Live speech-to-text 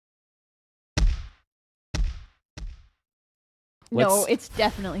No, it's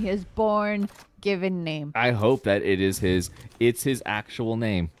definitely his born given name. I hope that it's his actual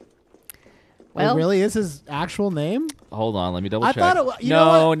name. Well, it really is his actual name? Hold on, let me double I check. thought it was.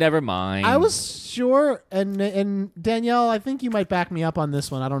 No, never mind. I was sure, and Danielle, I think you might back me up on this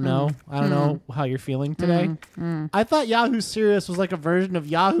one. I don't know. I don't know how you're feeling today. I thought Yahoo Serious was like a version of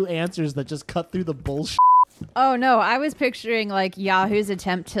Yahoo Answers that just cut through the bullshit. oh no, I was picturing like Yahoo's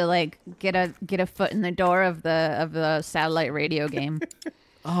attempt to like get a foot in the door of the satellite radio game.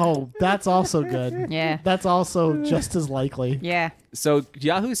 Oh, that's also good. Yeah. That's also just as likely. Yeah. So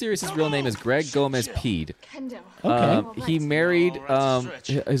Yahoo Serious' real name is Greg Gomez Peed. Okay. He married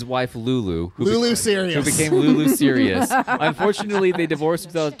his wife Lulu. Lulu Serious. Who became Lulu Serious. Unfortunately, they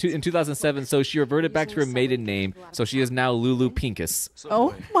divorced in 2007, so she reverted back to her maiden name. So she is now Lulu Pincus.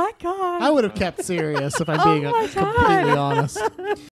 Oh my god. I would have kept Serious if I'm being completely honest.